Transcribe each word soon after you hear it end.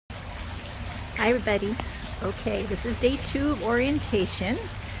Hi everybody. Okay, this is day 2 of orientation,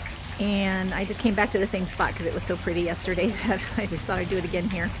 and I just came back to the same spot because it was so pretty yesterday that I just thought I'd do it again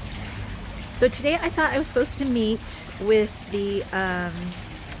here. So today I thought I was supposed to meet with the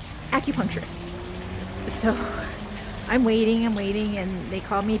acupuncturist. So I'm waiting, and they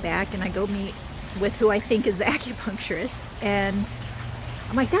call me back, and I go meet with who I think is the acupuncturist, and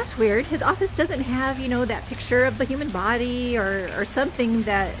I'm like, that's weird. His office doesn't have, you know, that picture of the human body or something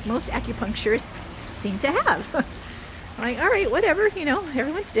that most acupuncturists seem to have. I'm like, all right, whatever, you know,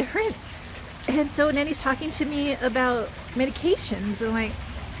 everyone's different. And so then he's talking to me about medications. I'm like,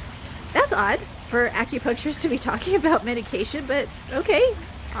 that's odd for acupuncturists to be talking about medication, but okay.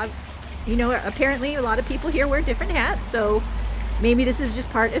 You know, apparently a lot of people here wear different hats, so maybe this is just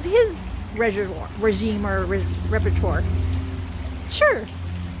part of his regime or repertoire. Sure.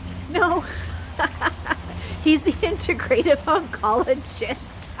 No. He's the integrative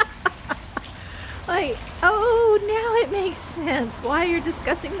oncologist. Like, oh, now it makes sense why you're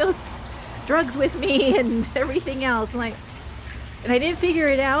discussing those drugs with me and everything else. Like, and I didn't figure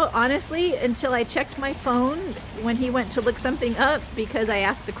it out, honestly, until I checked my phone when he went to look something up because I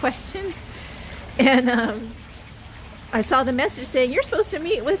asked a question. And I saw the message saying, you're supposed to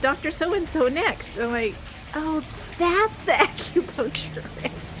meet with Dr. So-and-so next. I'm like, oh, that's the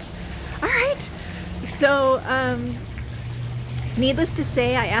acupuncturist. All right. So, needless to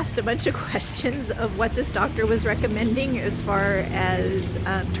say, I asked a bunch of questions of what this doctor was recommending as far as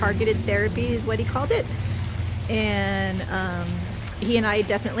targeted therapy is what he called it. And he and I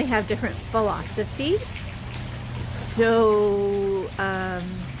definitely have different philosophies. So, I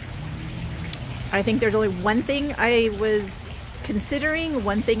think there's only one thing I was considering,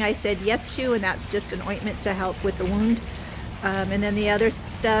 one thing I said yes to, and that's just an ointment to help with the wound. And then the other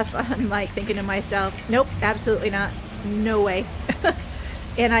stuff, I'm like thinking to myself, nope, absolutely not, no way.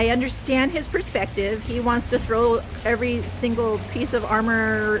 And I understand his perspective. He wants to throw every single piece of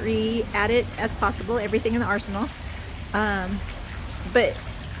armory at it as possible, everything in the arsenal. But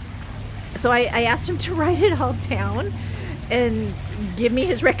so I asked him to write it all down and give me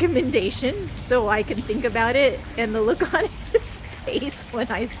his recommendation so I can think about it. And the look on his face when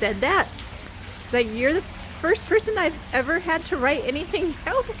I said that, like, you're the first person I've ever had to write anything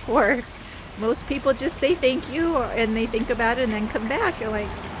down for. Most people just say thank you and they think about it and then come back. And like,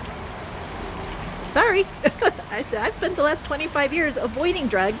 sorry. I said, I've spent the last 25 years avoiding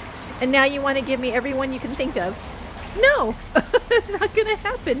drugs, and now you want to give me everyone you can think of. No, that's not going to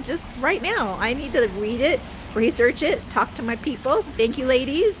happen just right now. I need to read it, research it, talk to my people. Thank you,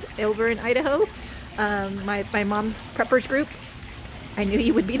 ladies, over in Idaho. My mom's preppers group. I knew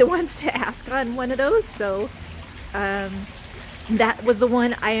you would be the ones to ask on one of those, so that was the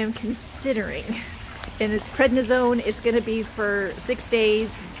one I am considering. And it's prednisone. It's going to be for 6 days,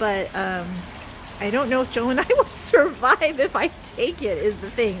 but I don't know if Joe and I will survive if I take it, is the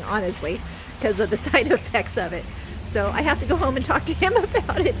thing, honestly, because of the side effects of it. So I have to go home and talk to him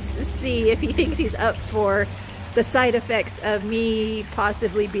about it to see if he thinks he's up for the side effects of me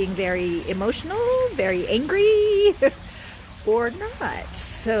possibly being very emotional, very angry, or not.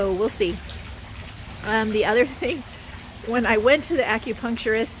 So we'll see. The other thing, when I went to the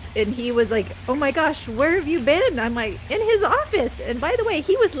acupuncturist and he was like, oh my gosh, where have you been? I'm like, in his office. And by the way,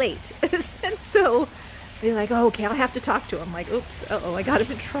 he was late. And so they're like, oh, okay, I'll have to talk to him. I'm like, oops, uh-oh, I got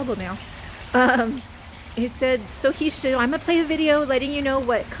him in trouble now. He said, so I'm gonna play a video letting you know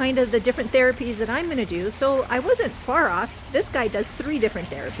what kind of the different therapies that I'm gonna do. So I wasn't far off. This guy does 3 different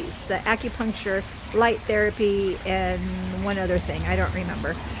therapies: the acupuncture, light therapy, and one other thing I don't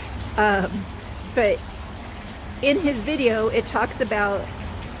remember. But in his video, it talks about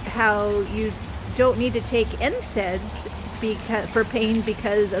how you don't need to take NSAIDs for pain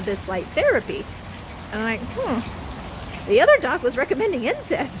because of this light therapy. And I'm like, the other doc was recommending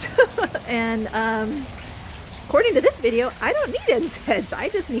NSAIDs. And according to this video, I don't need NSAIDs. I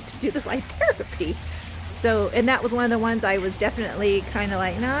just need to do this light therapy. So, and that was one of the ones I was definitely kind of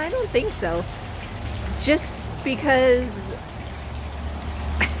like, no, I don't think so. Just because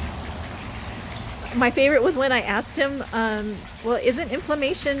my favorite was when I asked him, well, isn't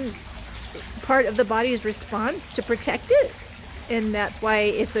inflammation part of the body's response to protect it? And that's why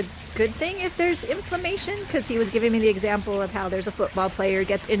it's a good thing if there's inflammation, because he was giving me the example of how there's a football player,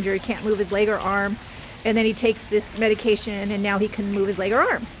 gets injured, can't move his leg or arm, and then he takes this medication and now he can move his leg or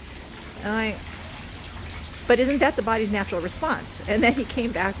arm. But isn't that the body's natural response? And then he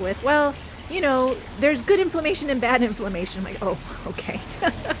came back with, well, you know, there's good inflammation and bad inflammation. I'm like, oh, okay.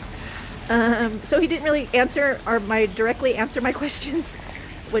 So he didn't really directly answer my questions,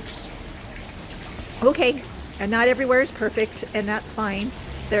 which, okay, and not everywhere is perfect, and that's fine.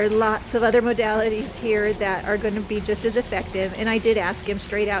 There are lots of other modalities here that are going to be just as effective. And I did ask him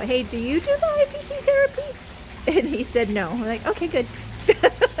straight out, hey, do you do the IPT therapy? And he said no. I'm like, okay, good.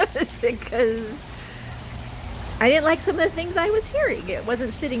 Because I didn't like some of the things I was hearing. It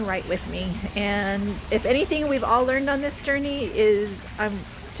wasn't sitting right with me. And if anything we've all learned on this journey is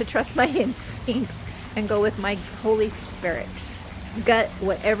to trust my instincts and go with my Holy Spirit. Gut,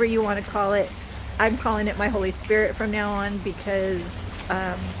 whatever you want to call it. I'm calling it my Holy Spirit from now on because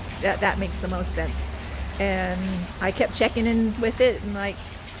that makes the most sense. And I kept checking in with it and like,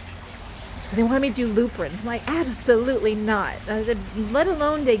 they wanted me to do Lupron. I'm like, absolutely not. I said, let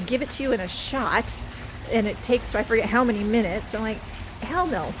alone they give it to you in a shot and it takes, I forget how many minutes. I'm like, hell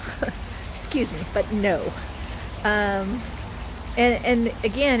no. Excuse me, but no. And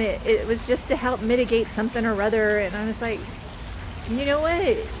again, it was just to help mitigate something or other. And I was like, you know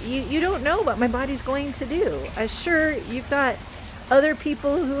what? You don't know what my body's going to do. Sure, you've got other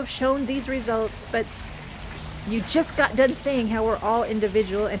people who have shown these results, but you just got done saying how we're all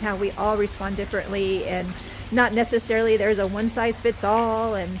individual and how we all respond differently, and not necessarily there's a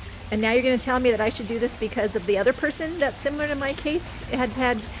one-size-fits-all, and now you're going to tell me that I should do this because of the other person that's similar to my case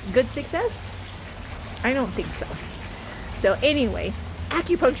had good success? I don't think so. So anyway,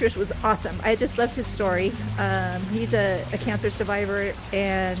 acupuncturist was awesome. I just loved his story. He's a cancer survivor,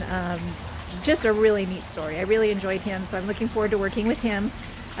 and just a really neat story. I really enjoyed him, so I'm looking forward to working with him.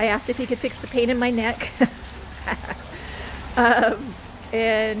 I asked if he could fix the pain in my neck.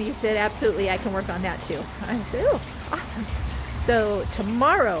 And he said, absolutely, I can work on that too. I said, oh, awesome. So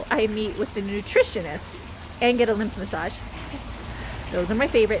tomorrow I meet with the nutritionist and get a lymph massage. Those are my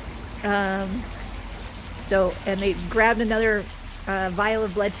favorite. And they grabbed another vial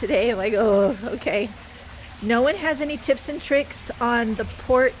of blood today. I'm like, oh, okay. No one has any tips and tricks on the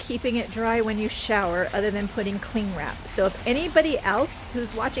port keeping it dry when you shower other than putting cling wrap. So if anybody else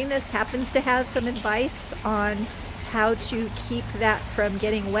who's watching this happens to have some advice on how to keep that from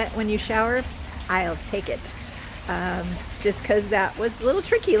getting wet when you shower, I'll take it. Just because that was a little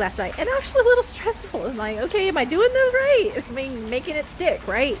tricky last night and actually a little stressful. I'm like, okay, am I doing this right? I mean, making it stick,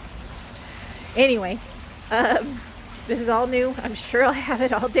 right? Anyway, this is all new. I'm sure I'll have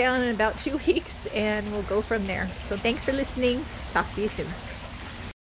it all down in about 2 weeks and we'll go from there. So thanks for listening. Talk to you soon.